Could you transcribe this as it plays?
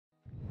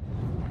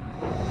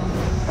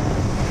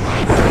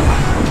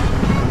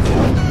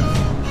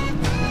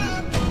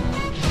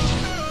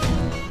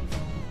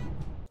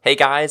Hey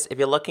guys, if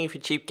you're looking for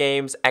cheap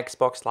games,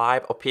 Xbox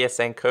Live or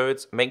PSN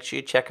codes, make sure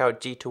you check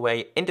out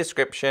G2A in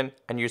description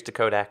and use the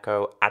code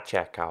ECHO at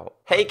checkout.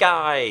 Hey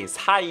guys,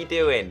 how you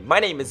doing? My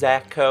name is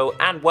Echo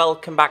and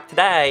welcome back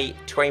today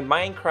to a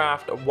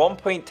Minecraft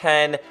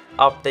 1.10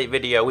 update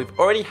video. We've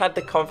already had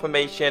the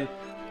confirmation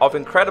of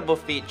incredible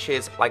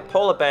features like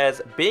polar bears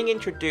being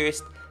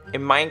introduced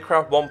in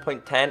Minecraft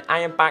 1.10. I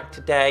am back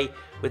today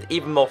with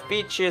even more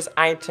features,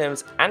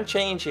 items and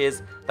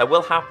changes that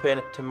will happen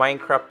to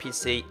Minecraft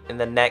PC in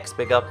the next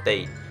big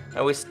update.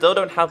 And we still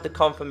don't have the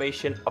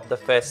confirmation of the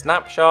first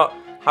snapshot.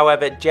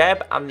 However,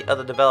 Jeb and the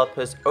other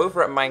developers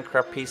over at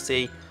Minecraft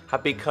PC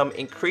have become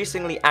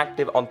increasingly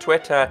active on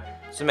Twitter,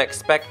 so I'm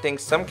expecting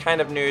some kind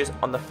of news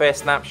on the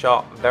first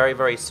snapshot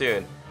very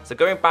soon. So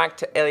going back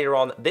to earlier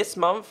on this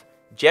month,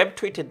 Jeb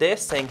tweeted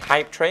this saying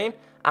Hype Train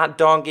at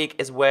DawnGeek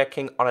is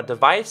working on a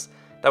device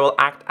that will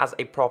act as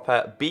a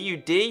proper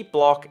BUD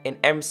block in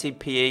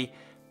MCPE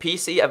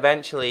PC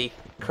eventually,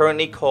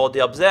 currently called the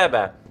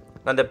Observer.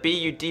 Now the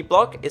BUD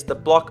block is the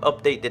block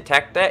update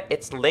detector.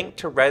 It's linked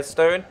to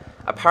Redstone.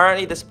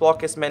 Apparently this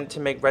block is meant to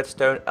make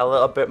Redstone a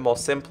little bit more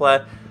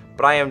simpler,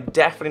 but I am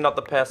definitely not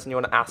the person you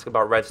want to ask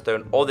about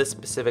Redstone or this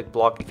specific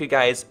block. If you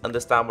guys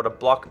understand what a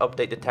block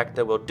update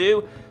detector will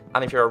do,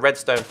 and if you're a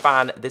Redstone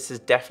fan, this is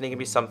definitely going to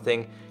be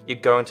something you're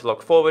going to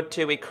look forward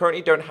to. We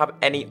currently don't have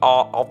any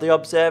art of the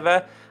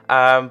Observer,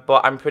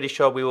 but I'm pretty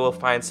sure we will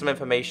find some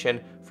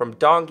information from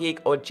DawnGeek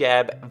or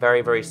Jeb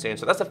very soon.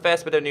 So that's the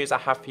first bit of news I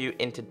have for you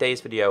in today's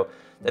video.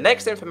 The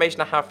next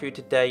information I have for you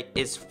today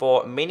is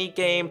for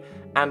minigame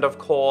and of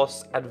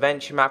course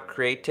adventure map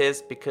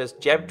creators, because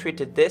Jeb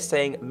tweeted this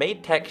saying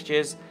made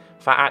textures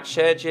for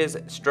 @Surge's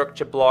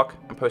structure block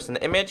and posted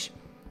an image.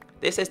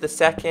 This is the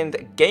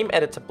second game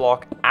editor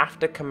block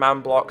after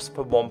command blocks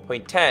for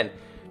 1.10.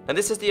 And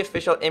this is the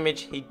official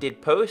image he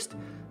did post.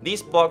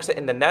 These blocks are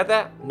in the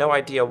Nether, no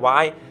idea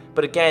why.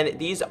 But again,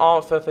 these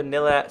aren't for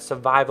vanilla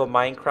survival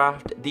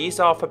Minecraft. These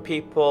are for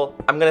people,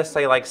 I'm going to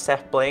say like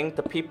Seth Bling,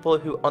 the people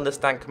who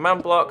understand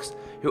command blocks,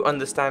 who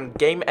understand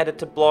game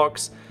editor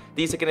blocks.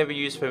 These are going to be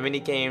used for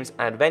mini games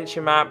and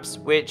adventure maps,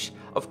 which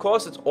of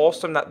course it's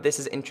awesome that this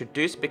is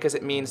introduced, because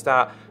it means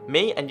that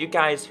me and you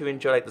guys who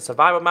enjoy like the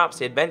survival maps,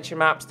 the adventure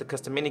maps, the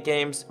custom mini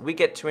games, we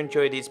get to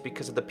enjoy these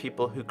because of the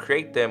people who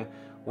create them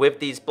with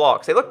these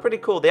blocks. They look pretty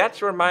cool. They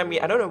actually remind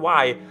me, I don't know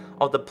why,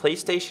 of the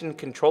PlayStation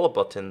controller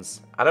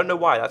buttons. I don't know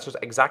why, that's just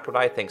exactly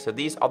what I think. So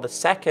these are the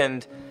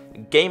second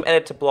game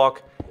editor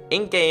block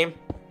in game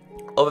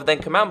other than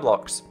command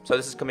blocks. So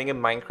this is coming in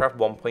Minecraft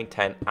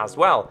 1.10 as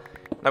well.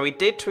 Now we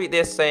did tweet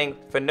this saying,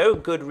 for no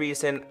good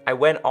reason, I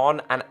went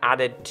on and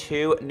added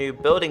 2 new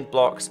building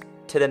blocks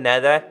to the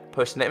Nether,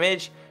 post an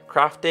image,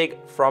 crafting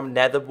from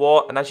Nether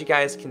wart. And as you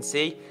guys can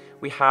see,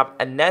 we have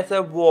a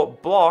Nether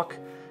wart block,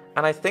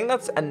 and I think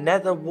that's a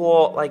Nether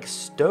wart like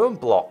stone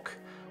block,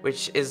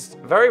 which is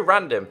very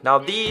random. Now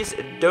these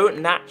don't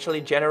naturally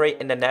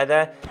generate in the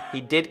Nether. He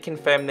did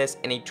confirm this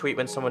in a tweet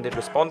when someone did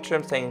respond to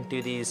him saying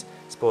do these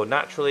spawn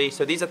naturally.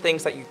 So these are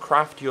things that you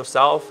craft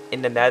yourself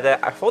in the Nether.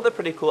 I thought they're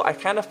pretty cool. I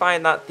kind of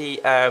find that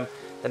the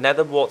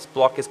Nether warts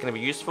block is going to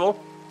be useful.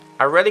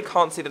 I really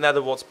can't see the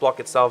Nether warts block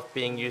itself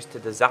being used to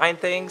design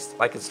things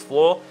like its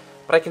floor,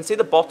 but I can see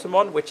the bottom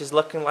one, which is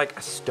looking like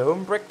a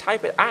stone brick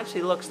type. It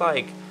actually looks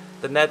like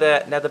the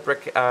nether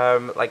brick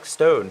like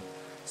stone.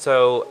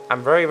 So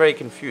I'm very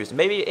confused.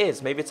 Maybe it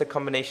is. Maybe it's a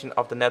combination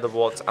of the Nether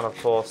warts and of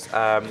course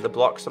the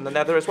blocks from the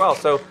Nether as well.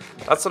 So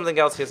that's something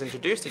else he has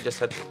introduced. He just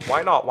said,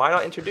 why not? Why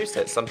not introduce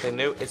it? Something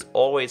new is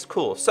always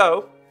cool.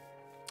 So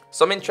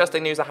some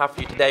interesting news I have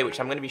for you today, which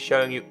I'm going to be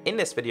showing you in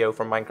this video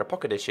from Minecraft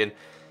Pocket Edition.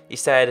 He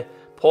said,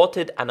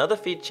 ported another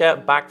feature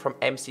back from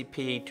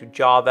MCPE to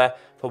Java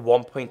for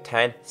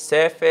 1.10,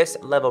 surface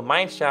level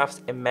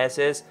mineshafts in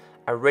Mesas,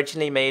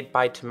 originally made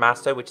by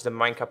Tomaso, which is a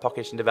Minecraft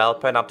Pocket Edition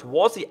developer. Now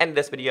towards the end of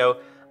this video,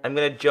 I'm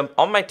going to jump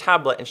on my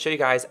tablet and show you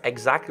guys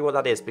exactly what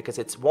that is, because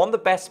it's one of the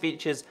best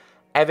features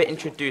ever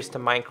introduced to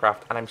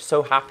Minecraft, and I'm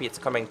so happy it's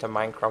coming to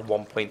Minecraft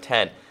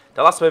 1.10.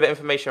 The last bit of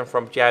information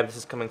from Jeb, this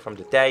is coming from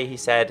today. He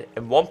said,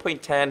 in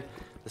 1.10,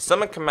 the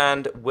summon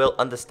command will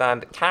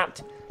understand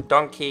cat,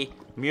 donkey,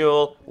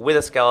 mule,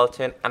 wither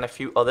skeleton, and a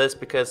few others,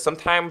 because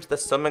sometimes the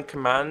summon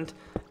command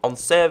on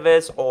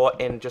servers or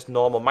in just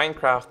normal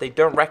Minecraft, they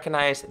don't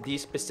recognize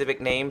these specific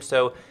names.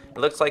 So it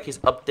looks like he's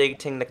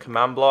updating the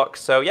command block.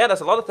 So yeah, there's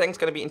a lot of things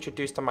going to be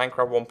introduced to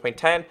Minecraft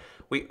 1.10.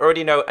 We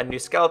already know a new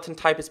skeleton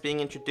type is being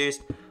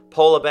introduced,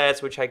 polar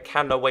bears, which I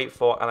cannot wait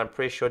for, and I'm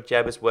pretty sure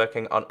Jeb is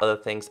working on other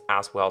things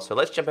as well. So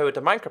let's jump over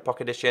to Minecraft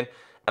Pocket Edition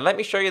and let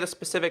me show you the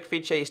specific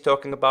feature he's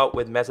talking about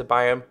with Mesa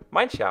biome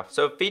Mineshafts.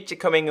 So a feature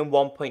coming in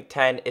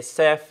 1.10 is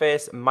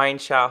surface,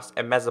 Mineshafts,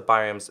 and Mesa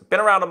biomes.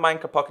 Been around on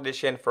Minecraft Pocket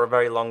Edition for a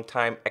very long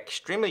time,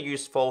 extremely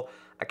useful.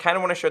 I kind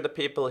of want to show the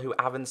people who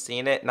haven't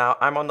seen it. Now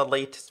I'm on the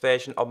latest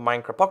version of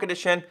Minecraft Pocket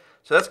Edition,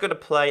 so let's go to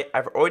play.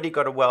 I've already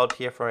got a world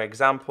here for an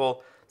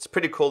example. It's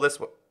pretty cool. It's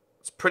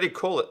pretty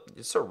cool.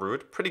 It's so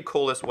rude. Pretty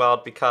cool this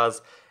world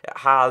because it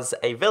has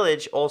a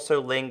village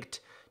also linked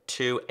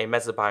to a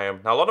Mesa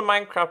biome. Now a lot of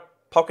Minecraft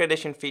Pocket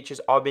Edition features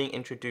are being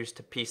introduced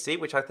to PC,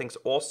 which I think is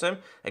awesome.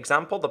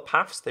 Example, the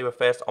paths, they were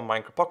first on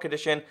Minecraft Pocket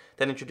Edition,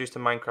 then introduced to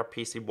Minecraft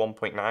PC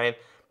 1.9.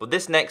 But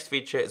this next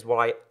feature is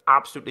what I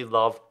absolutely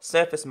love,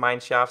 surface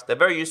mineshafts. They're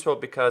very useful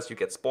because you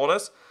get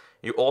spawners.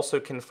 You also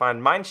can find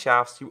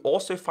mineshafts. You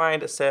also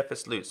find a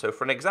surface loot. So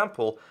for an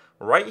example,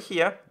 right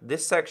here,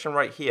 this section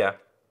right here,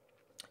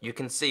 you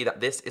can see that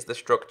this is the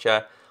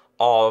structure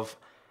of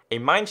a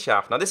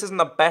mineshaft. Now this isn't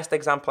the best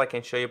example I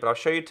can show you, but I'll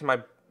show you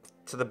to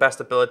the best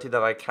ability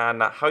that I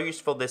can how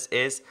useful this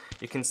is.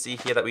 You can see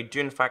here that we do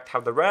in fact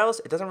have the rails.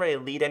 It doesn't really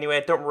lead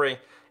anywhere. Don't worry,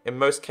 in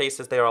most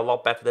cases they are a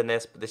lot better than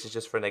this, but this is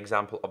just for an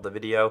example of the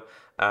video.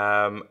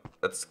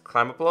 Let's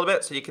climb up a little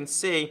bit. So you can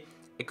see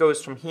it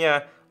goes from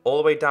here all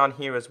the way down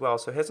here as well.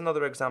 So here's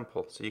another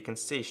example. So you can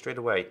see straight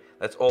away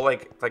that's all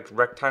like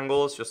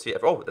rectangles. You'll see,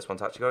 oh, this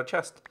one's actually got a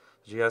chest.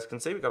 As you guys can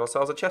see, we've got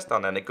ourselves a chest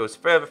down there, and it goes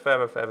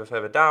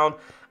further down.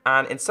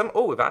 And in some,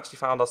 oh, we've actually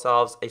found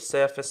ourselves a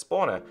surface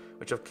spawner,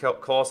 which of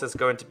course is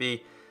going to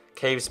be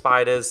cave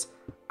spiders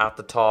at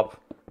the top.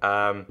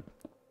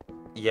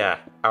 Yeah,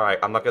 all right,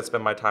 I'm not going to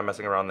spend my time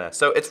messing around there.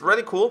 So it's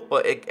really cool,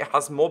 but it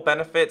has more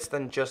benefits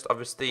than just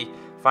obviously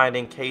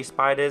finding cave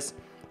spiders.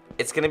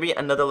 It's going to be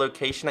another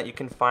location that you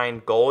can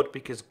find gold,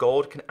 because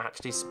gold can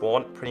actually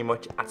spawn pretty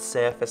much at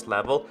surface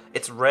level.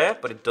 It's rare,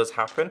 but it does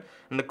happen.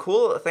 And the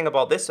cool thing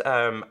about this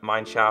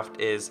mineshaft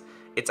is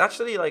it's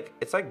actually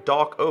it's like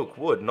dark oak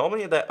wood.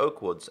 Normally they're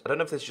oak woods. I don't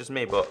know if it's just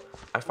me, but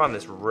I find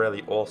this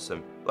really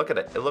awesome. Look at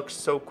it. It looks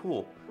so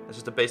cool. It's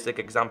just a basic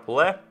example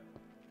there.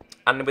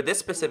 And with this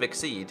specific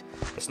seed,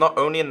 it's not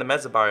only in the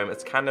Mesa biome,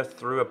 it's kind of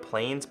through a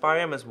plains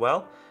biome as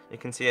well. You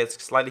can see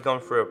it's slightly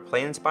gone through a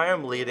plains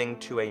biome leading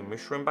to a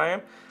mushroom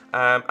biome.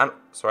 A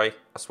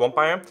swamp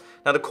biome.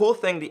 Now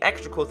the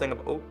extra cool thing,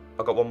 oh,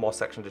 I've got one more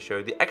section to show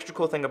you. The extra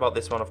cool thing about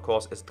this one, of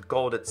course, is the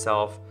gold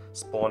itself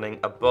spawning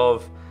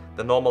above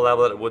the normal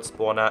level that it would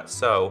spawn at.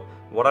 So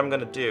what I'm going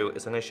to do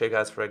is I'm going to show you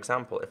guys, for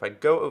example, if I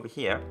go over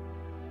here,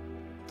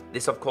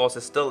 this of course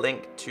is still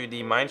linked to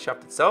the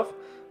mineshaft itself.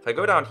 If I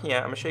go down here,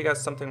 I'm going to show you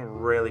guys something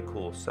really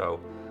cool. So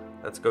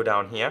let's go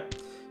down here.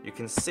 You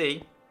can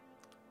see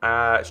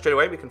straight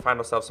away we can find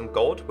ourselves some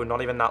gold. We're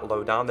not even that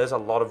low down. There's a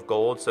lot of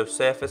gold, so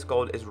surface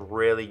gold is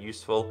really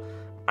useful.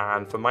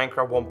 And for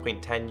Minecraft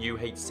 1.10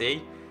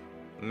 UHC,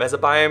 Mesa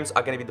biomes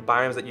are going to be the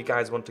biomes that you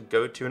guys want to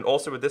go to. And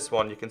also with this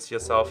one, you can see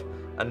yourself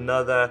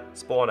another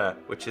spawner,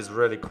 which is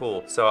really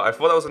cool. So I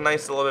thought that was a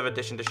nice little bit of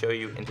addition to show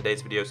you in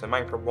today's video. So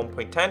Minecraft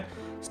 1.10,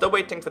 still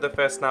waiting for the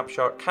first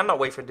snapshot. Cannot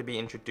wait for it to be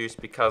introduced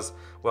because,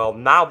 well,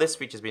 now this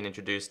feature's been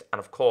introduced.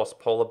 And of course,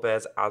 polar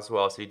bears as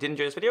well. So if you did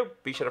enjoy this video,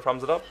 be sure to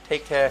thumbs it up.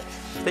 Take care,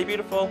 stay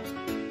beautiful,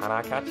 and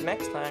I'll catch you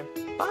next time.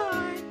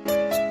 Bye!